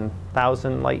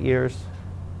 1,000 light years.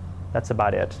 That's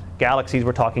about it. Galaxies,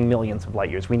 we're talking millions of light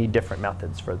years. We need different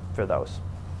methods for those.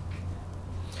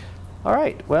 All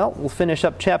right, well, we'll finish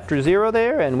up chapter 0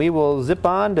 there, and we will zip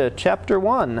on to chapter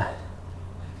 1.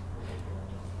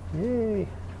 Yay.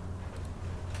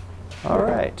 All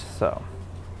right, so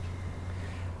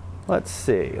let's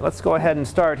see. Let's go ahead and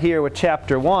start here with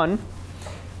chapter 1.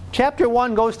 Chapter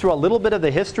 1 goes through a little bit of the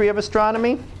history of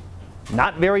astronomy.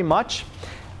 Not very much.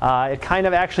 It kind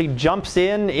of actually jumps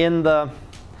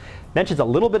mentions a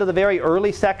little bit of the very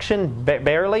early section,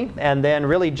 barely, and then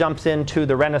really jumps into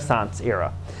the Renaissance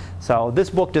era. So this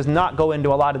book does not go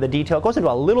into a lot of the detail. It goes into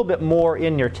a little bit more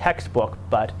in your textbook,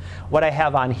 but what I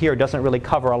have on here doesn't really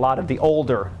cover a lot of the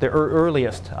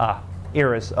earliest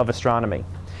eras of astronomy.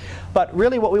 But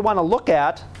really what we want to look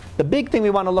at, the big thing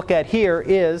we want to look at here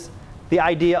is the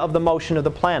idea of the motion of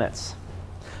the planets.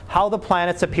 How the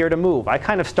planets appear to move. I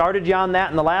kind of started you on that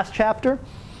in the last chapter,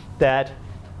 that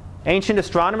ancient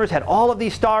astronomers had all of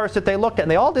these stars that they looked at,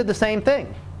 and they all did the same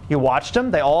thing. You watched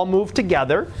them, they all moved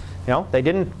together. They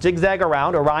didn't zigzag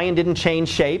around. Orion didn't change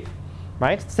shape,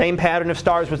 right? Same pattern of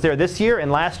stars was there this year and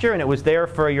last year, and it was there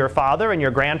for your father and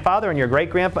your grandfather and your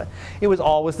great-grandfather. It was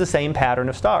always the same pattern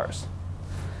of stars.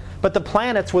 But the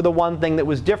planets were the one thing that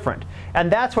was different.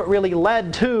 And that's what really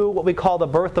led to what we call the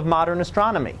birth of modern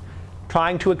astronomy.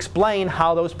 Trying to explain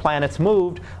how those planets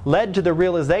moved led to the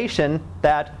realization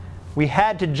that we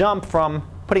had to jump from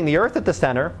putting the Earth at the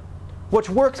center, which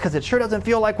works because it sure doesn't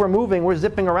feel like we're moving. We're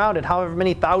zipping around at however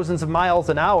many thousands of miles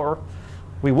an hour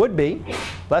we would be,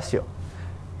 bless you,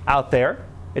 out there.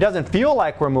 It doesn't feel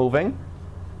like we're moving,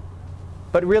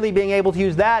 but really being able to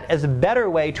use that as a better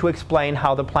way to explain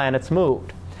how the planets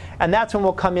moved. And that's when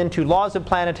we'll come into laws of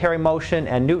planetary motion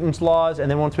and Newton's laws,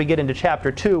 and then once we get into chapter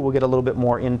 2, we'll get a little bit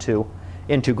more into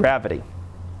gravity.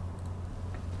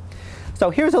 So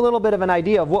here's a little bit of an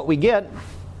idea of what we get.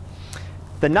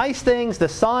 The nice things, the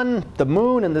sun, the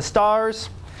moon, and the stars,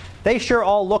 they sure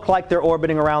all look like they're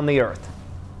orbiting around the Earth.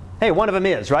 Hey, one of them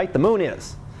is, right? The moon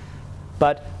is.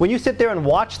 But when you sit there and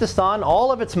watch the sun,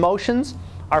 all of its motions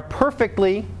are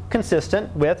perfectly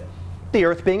consistent with the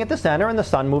Earth being at the center and the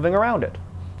sun moving around it.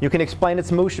 You can explain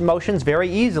its motions very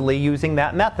easily using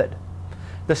that method.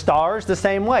 The stars, the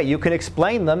same way. You can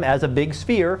explain them as a big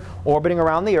sphere orbiting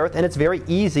around the Earth, and it's very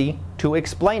easy to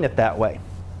explain it that way.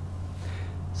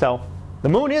 So the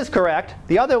moon is correct.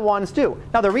 The other ones do.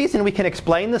 Now the reason we can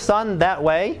explain the sun that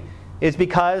way is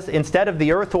because instead of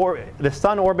the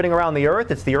sun orbiting around the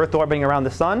Earth, it's the Earth orbiting around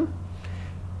the sun,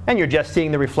 and you're just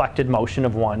seeing the reflected motion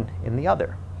of one in the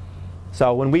other.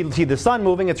 So when we see the sun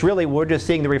moving, we're just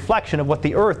seeing the reflection of what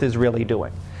the Earth is really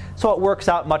doing. So it works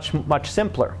out much, much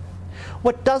simpler.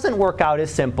 What doesn't work out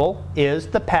as simple is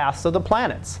the paths of the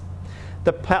planets.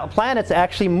 The planets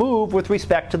actually move with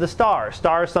respect to the stars.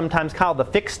 Stars sometimes called the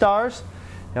fixed stars.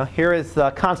 Here is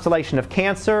the constellation of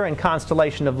Cancer and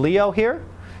constellation of Leo here.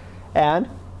 And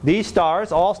these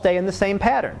stars all stay in the same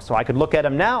pattern. So I could look at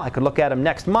them now, I could look at them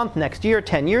next month, next year,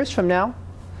 10 years from now.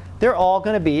 They're all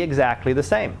going to be exactly the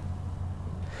same.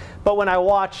 But when I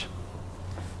watch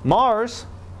Mars,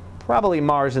 probably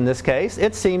Mars in this case,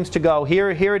 it seems to go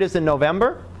here it is in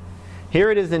November,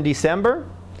 here it is in December,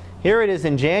 here it is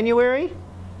in January,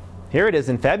 here it is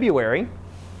in February,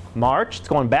 March, it's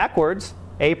going backwards,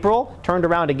 April, turned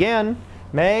around again,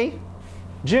 May,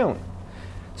 June.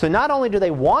 So not only do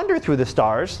they wander through the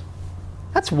stars,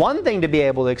 that's one thing to be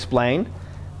able to explain,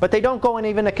 but they don't go in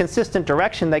even a consistent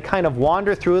direction. They kind of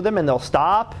wander through them and they'll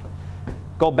stop,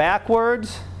 go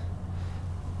backwards.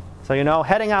 So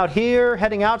heading out here,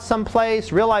 heading out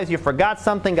someplace, realize you forgot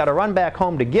something, got to run back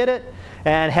home to get it,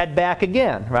 and head back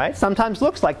again, right? Sometimes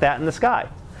looks like that in the sky.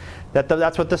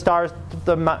 That's what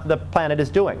the planet is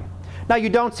doing. Now you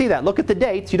don't see that. Look at the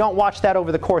dates. You don't watch that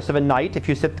over the course of a night. If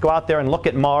you go out there and look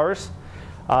at Mars,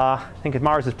 I think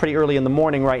Mars is pretty early in the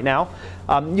morning right now.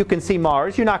 You can see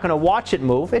Mars. You're not going to watch it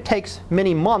move. It takes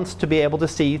many months to be able to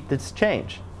see this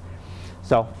change.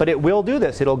 But it will do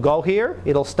this. It'll go here.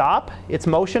 It'll stop. Its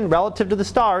motion relative to the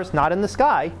stars, not in the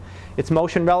sky. Its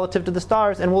motion relative to the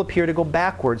stars, and will appear to go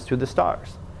backwards through the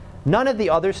stars. None of the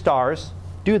other stars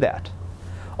do that.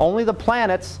 Only the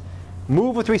planets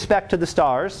move with respect to the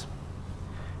stars.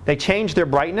 They change their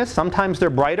brightness. Sometimes they're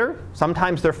brighter.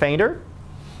 Sometimes they're fainter.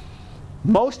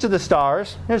 Most of the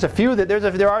stars, there's a few that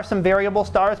there are some variable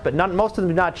stars, but most of them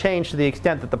do not change to the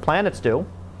extent that the planets do.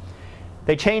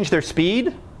 They change their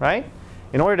speed, right?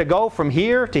 In order to go from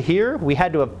here to here, we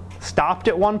had to have stopped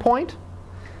at one point.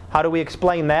 How do we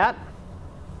explain that?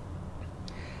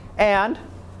 And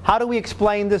how do we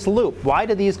explain this loop? Why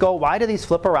do these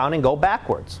flip around and go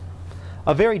backwards?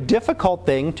 A very difficult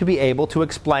thing to be able to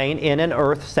explain in an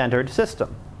Earth-centered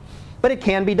system. But it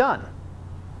can be done.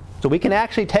 So we can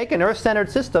actually take an Earth-centered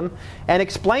system and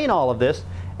explain all of this,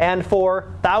 and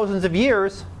for thousands of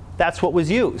years, that's what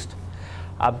was used.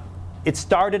 It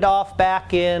started off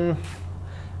back in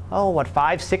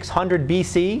 500-600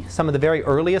 BC, some of the very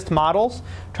earliest models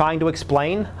trying to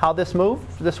explain how this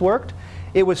worked.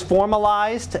 It was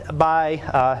formalized by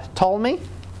Ptolemy.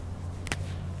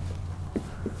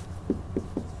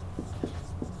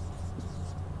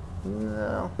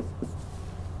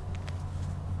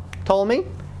 Ptolemy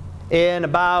in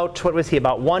about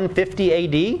 150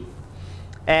 AD.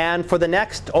 And for the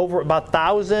next about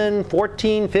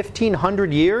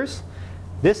 1,400-1,500 years,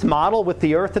 this model with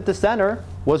the Earth at the center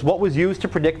was what was used to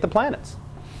predict the planets.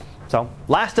 So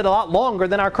lasted a lot longer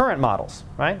than our current models,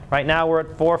 right? Right now we're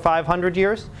at 400 or 500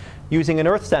 years using an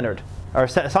Earth-centered or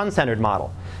sun-centered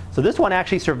model. So this one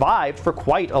actually survived for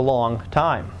quite a long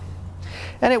time.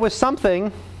 And it was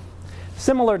something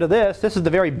similar to this. This is the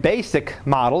very basic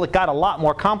model. It got a lot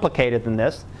more complicated than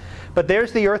this. But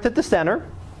there's the Earth at the center.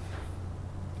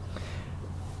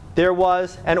 There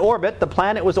was an orbit. The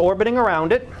planet was orbiting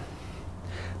around it.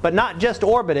 But not just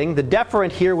orbiting. The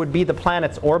deferent here would be the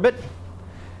planet's orbit.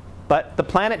 But the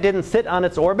planet didn't sit on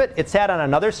its orbit. It sat on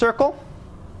another circle.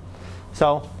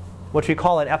 So what we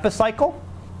call an epicycle.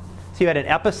 So you had an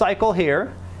epicycle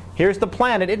here. Here's the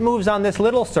planet. It moves on this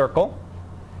little circle.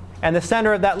 And the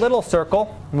center of that little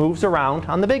circle moves around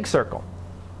on the big circle.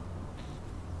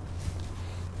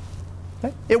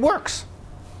 Okay? It works.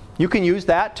 You can use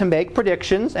that to make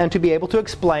predictions and to be able to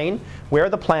explain where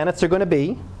the planets are going to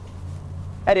be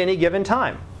at any given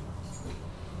time.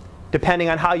 Depending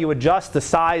on how you adjust the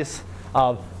size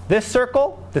of this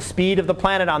circle, the speed of the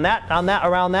planet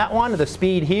around that one, the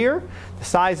speed here, the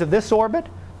size of this orbit,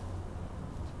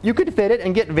 you could fit it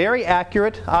and get very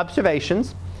accurate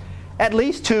observations, at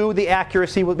least to the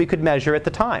accuracy what we could measure at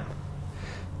the time.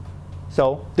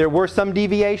 So there were some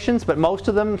deviations, but most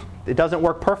of them, it doesn't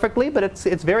work perfectly, but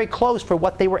it's very close for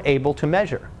what they were able to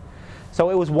measure. So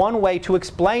it was one way to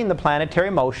explain the planetary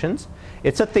motions.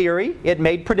 It's a theory. It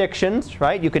made predictions,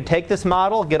 right? You could take this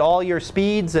model, get all your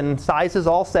speeds and sizes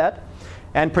all set,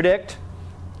 and predict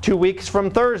 2 weeks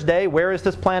from Thursday, where is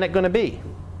this planet going to be?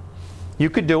 You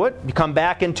could do it. You come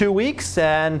back in 2 weeks,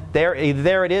 and there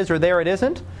it is or there it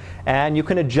isn't, and you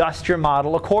can adjust your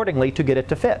model accordingly to get it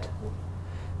to fit.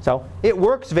 So it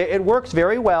works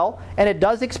very well, and it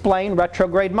does explain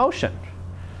retrograde motion.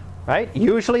 Right?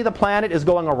 Usually the planet is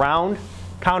going around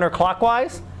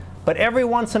counterclockwise, but every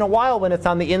once in a while when it's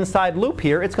on the inside loop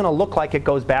here, it's going to look like it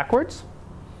goes backwards,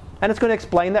 and it's going to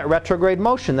explain that retrograde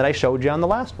motion that I showed you on the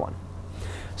last one.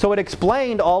 So it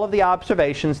explained all of the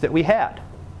observations that we had.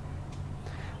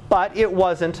 But it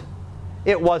wasn't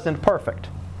perfect.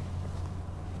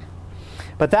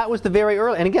 But that was the very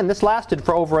early, and again, this lasted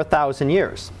for over 1,000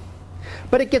 years.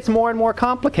 But it gets more and more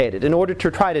complicated. In order to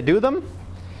try to do them,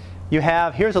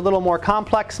 here's a little more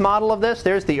complex model of this.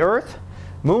 There's the Earth,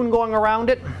 Moon going around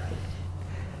it.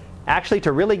 Actually,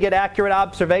 to really get accurate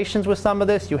observations with some of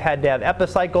this, you had to have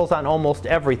epicycles on almost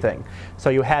everything. So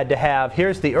you had to have,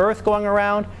 here's the Earth going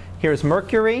around, here's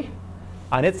Mercury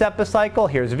on its epicycle,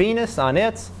 here's Venus on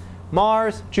its,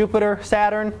 Mars, Jupiter,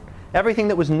 Saturn, everything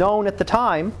that was known at the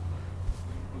time,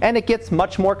 and it gets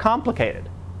much more complicated.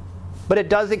 But it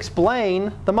does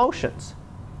explain the motions.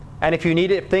 And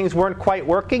if things weren't quite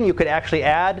working, you could actually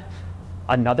add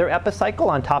another epicycle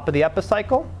on top of the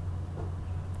epicycle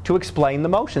to explain the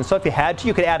motion. So if you had to,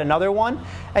 you could add another one,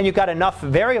 and you've got enough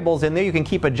variables in there, you can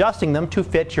keep adjusting them to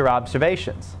fit your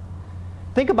observations.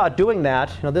 Think about doing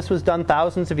that. This was done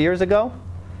thousands of years ago.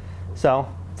 So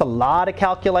it's a lot of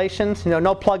calculations.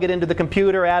 No plug it into the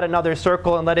computer, add another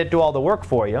circle, and let it do all the work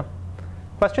for you.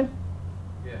 Question?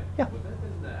 Yeah. Would that have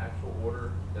been the actual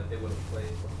order that they would have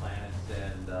placed the planets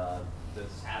and the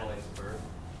satellites of Earth?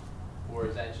 Or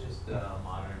is that just a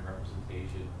modern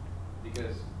representation?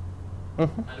 Because I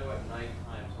know at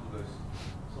nighttime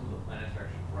some of the planets are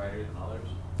actually brighter than others.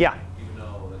 Yeah. Even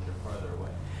though that they're farther away.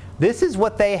 This is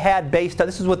what they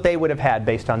would have had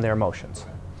based on their motions.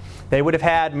 Okay. They would have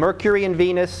had Mercury and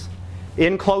Venus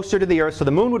in closer to the Earth. So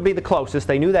the Moon would be the closest.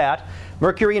 They knew that.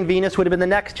 Mercury and Venus would have been the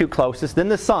next two closest. Then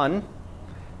the Sun.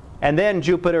 And then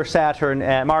Jupiter, Saturn,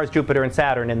 Mars, Jupiter, and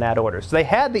Saturn in that order. So they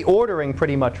had the ordering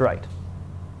pretty much right.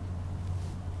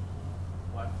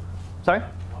 Why? Sorry?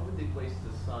 Why would they place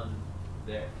the Sun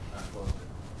there, not closer?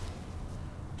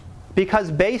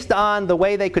 Because based on the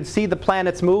way they could see the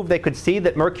planets move, they could see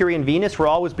that Mercury and Venus were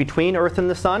always between Earth and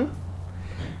the Sun.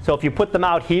 So if you put them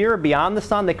out here beyond the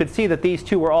Sun, they could see that these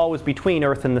two were always between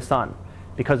Earth and the Sun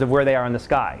because of where they are in the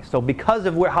sky. So because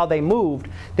of how they moved,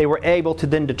 they were able to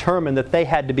then determine that they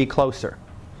had to be closer.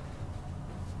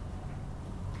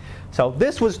 So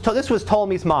this was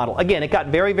Ptolemy's model. Again, it got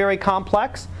very, very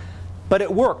complex, but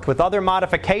it worked with other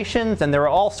modifications, and there are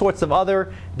all sorts of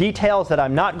other details that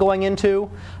I'm not going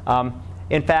into.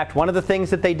 In fact, one of the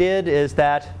things that they did is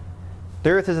that the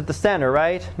Earth is at the center,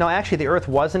 right? No, actually the Earth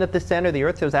wasn't at the center. The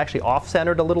Earth was actually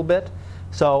off-centered a little bit.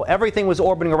 So everything was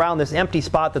orbiting around this empty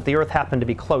spot that the Earth happened to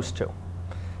be close to.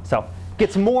 So it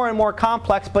gets more and more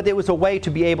complex, but it was a way to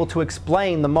be able to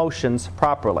explain the motions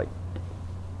properly.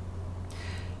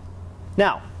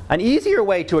 Now, an easier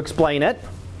way to explain it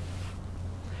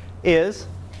is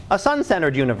a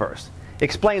sun-centered universe. It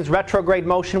explains retrograde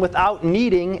motion without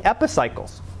needing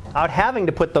epicycles, without having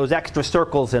to put those extra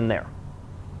circles in there.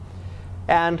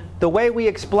 And the way we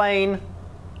explain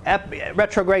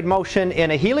retrograde motion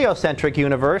in a heliocentric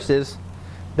universe is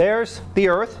there's the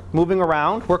Earth moving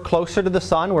around. We're closer to the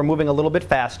Sun. We're moving a little bit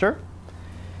faster.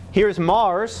 Here's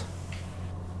Mars,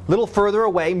 a little further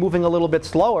away, moving a little bit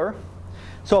slower.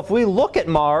 So if we look at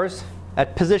Mars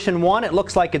at position 1, it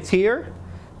looks like it's here.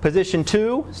 Position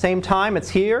 2, same time, it's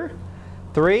here.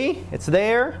 3, it's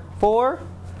there. 4,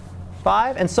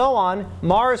 5, and so on.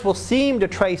 Mars will seem to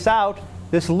trace out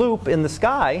this loop in the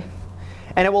sky,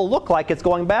 and it will look like it's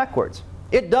going backwards.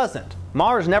 It doesn't.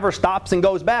 Mars never stops and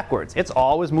goes backwards. It's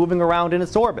always moving around in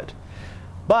its orbit.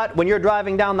 But when you're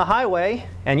driving down the highway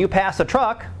and you pass a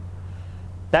truck,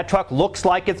 that truck looks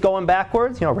like it's going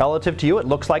backwards. Relative to you, it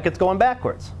looks like it's going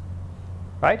backwards.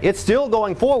 Right? It's still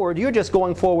going forward. You're just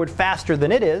going forward faster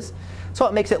than it is. So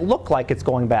it makes it look like it's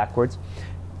going backwards.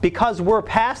 Because we're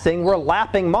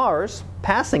lapping Mars,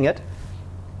 passing it,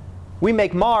 we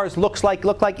make Mars look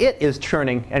like it is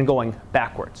churning and going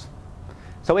backwards.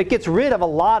 So it gets rid of a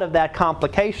lot of that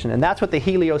complication, and that's what the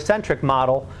heliocentric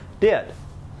model did.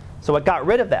 So it got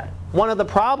rid of that. One of the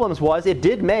problems was it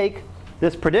did make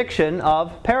this prediction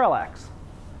of parallax.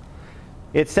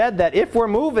 It said that if we're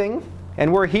moving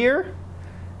and we're here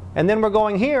and then we're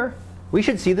going here, we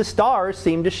should see the stars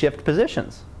seem to shift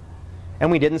positions. And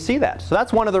we didn't see that. So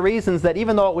that's one of the reasons that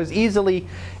even though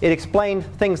it explained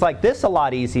things like this a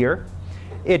lot easier,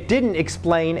 it didn't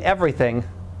explain everything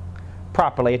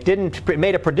properly. It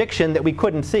made a prediction that we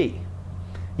couldn't see.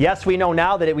 Yes, we know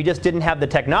now that we just didn't have the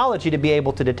technology to be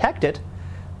able to detect it,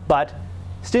 but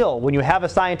still, when you have a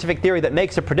scientific theory that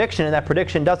makes a prediction and that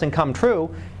prediction doesn't come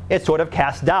true, it sort of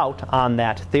casts doubt on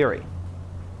that theory.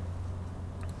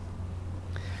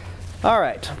 All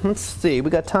right, let's see. We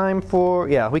got time for,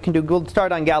 we'll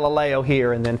start on Galileo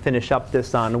here and then finish up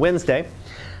this on Wednesday.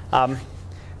 I'm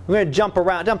going to jump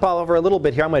all over a little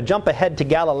bit here. I'm going to jump ahead to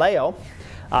Galileo.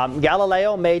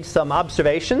 Galileo made some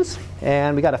observations,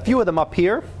 and we got a few of them up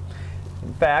here.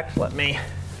 In fact, let me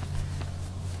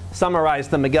summarize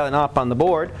them again up on the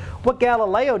board. What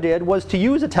Galileo did was to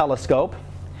use a telescope.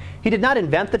 He did not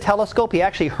invent the telescope. He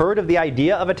actually heard of the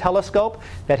idea of a telescope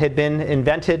that had been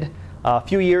invented a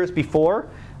few years before,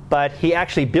 but he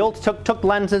actually took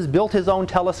lenses, built his own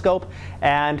telescope,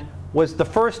 and was the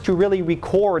first to really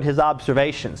record his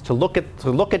observations, to look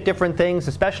at different things,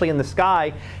 especially in the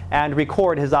sky, and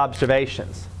record his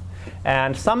observations.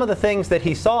 And some of the things that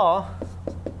he saw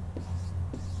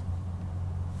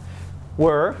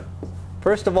were,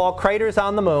 first of all, craters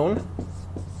on the moon.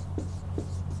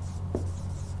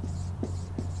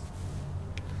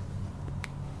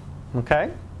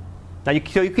 Okay? Now,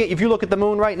 if you look at the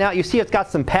moon right now, you see it's got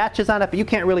some patches on it, but you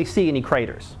can't really see any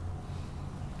craters.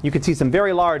 You can see some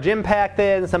very large impact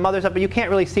there and some other stuff, but you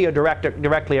can't really see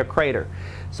directly a crater.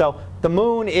 So the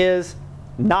moon is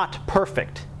not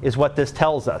perfect, is what this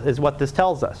tells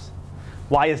us.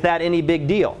 Why is that any big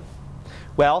deal?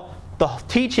 Well, the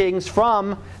teachings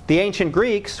from the ancient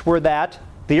Greeks were that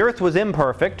the earth was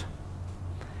imperfect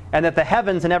and that the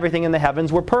heavens and everything in the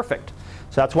heavens were perfect.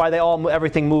 So that's why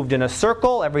everything moved in a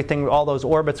circle, all those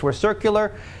orbits were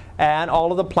circular, and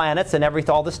all of the planets and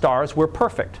all the stars were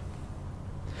perfect.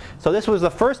 So this was the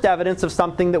first evidence of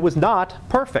something that was not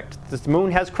perfect. This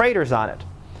moon has craters on it.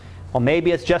 Well,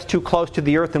 maybe it's just too close to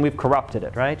the earth and we've corrupted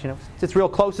it, right? It's real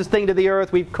closest thing to the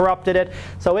earth, we've corrupted it,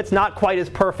 so it's not quite as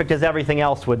perfect as everything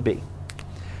else would be.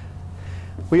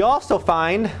 We also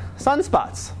find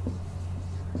sunspots.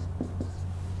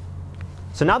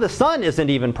 So now the sun isn't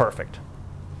even perfect.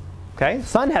 Okay? The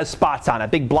sun has spots on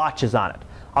it, big blotches on it.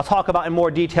 I'll talk about in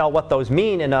more detail what those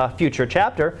mean in a future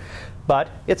chapter, but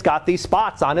it's got these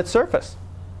spots on its surface.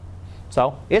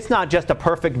 So it's not just a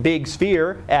perfect big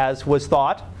sphere as was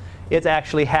thought. It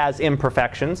actually has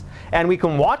imperfections, and we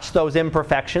can watch those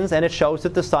imperfections, and it shows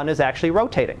that the sun is actually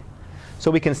rotating.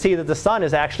 So we can see that the sun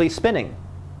is actually spinning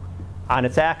on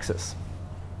its axis.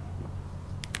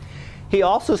 He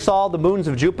also saw the moons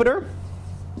of Jupiter.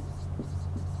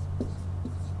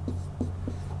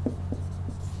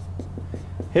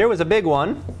 Here was a big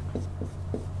one.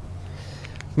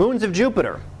 Moons of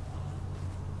Jupiter.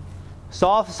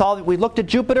 We looked at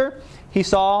Jupiter. He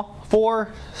saw 4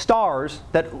 stars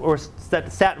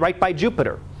that sat right by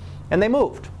Jupiter, and they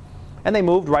moved. And they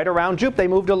moved right around Jupiter.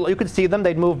 You could see them.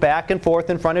 They'd move back and forth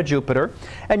in front of Jupiter,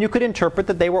 and you could interpret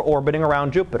that they were orbiting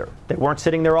around Jupiter. They weren't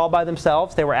sitting there all by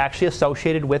themselves. They were actually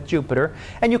associated with Jupiter,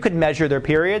 and you could measure their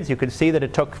periods. You could see that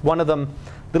it took one of them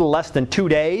a little less than 2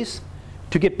 days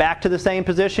to get back to the same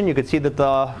position. You could see that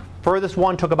the furthest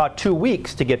one took about 2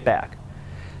 weeks to get back.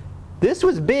 This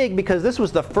was big because this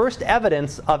was the first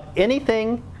evidence of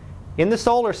anything in the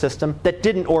solar system that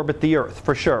didn't orbit the Earth,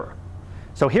 for sure.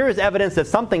 So here is evidence that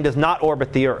something does not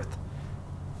orbit the Earth.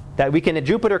 That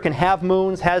Jupiter can have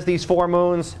moons, has these 4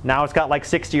 moons. Now it's got like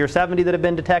 60 or 70 that have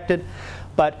been detected.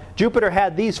 But Jupiter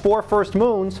had these 4 first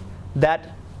moons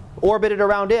that orbited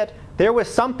around it. There was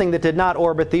something that did not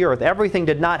orbit the Earth. Everything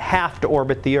did not have to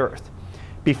orbit the Earth.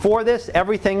 Before this,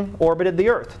 everything orbited the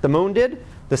Earth. The moon did,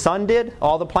 the sun did,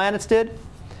 all the planets did.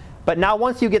 But now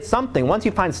once you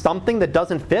find something that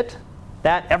doesn't fit,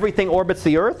 that everything orbits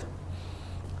the Earth,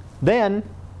 then,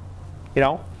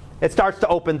 it starts to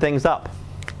open things up.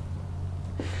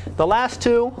 The last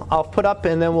 2 I'll put up,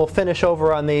 and then we'll finish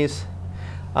over on these.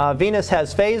 Venus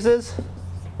has phases.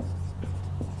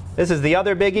 This is the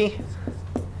other biggie.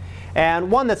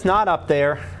 And one that's not up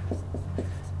there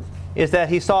is that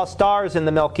he saw stars in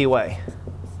the Milky Way.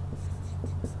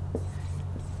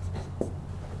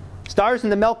 Stars in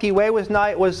the Milky Way was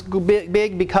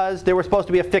big because there were supposed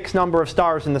to be a fixed number of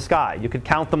stars in the sky. You could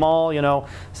count them all,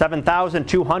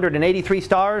 7,283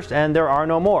 stars, and there are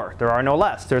no more. There are no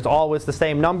less. There's always the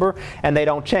same number, and they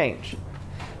don't change.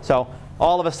 So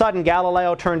all of a sudden,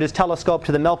 Galileo turned his telescope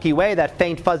to the Milky Way, that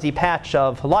faint fuzzy patch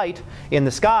of light in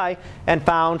the sky, and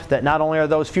found that not only are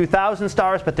those few thousand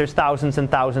stars, but there's thousands and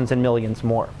thousands and millions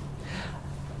more.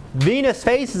 Venus,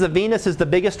 phases of Venus is the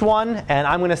biggest one, and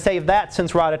I'm going to save that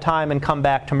since we're out of time and come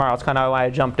back tomorrow. It's kind of why I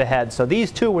jumped ahead. So these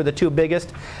 2 were the 2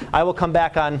 biggest. I will come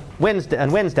back on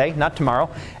Wednesday, not tomorrow,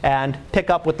 and pick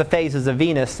up with the phases of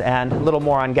Venus and a little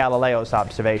more on Galileo's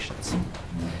observations.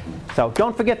 So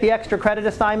don't forget the extra credit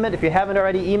assignment. If you haven't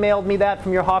already emailed me that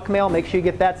from your Hawkmail, make sure you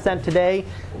get that sent today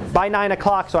by 9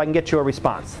 o'clock so I can get you a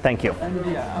response. Thank you.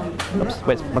 Oops,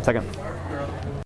 wait 1 second.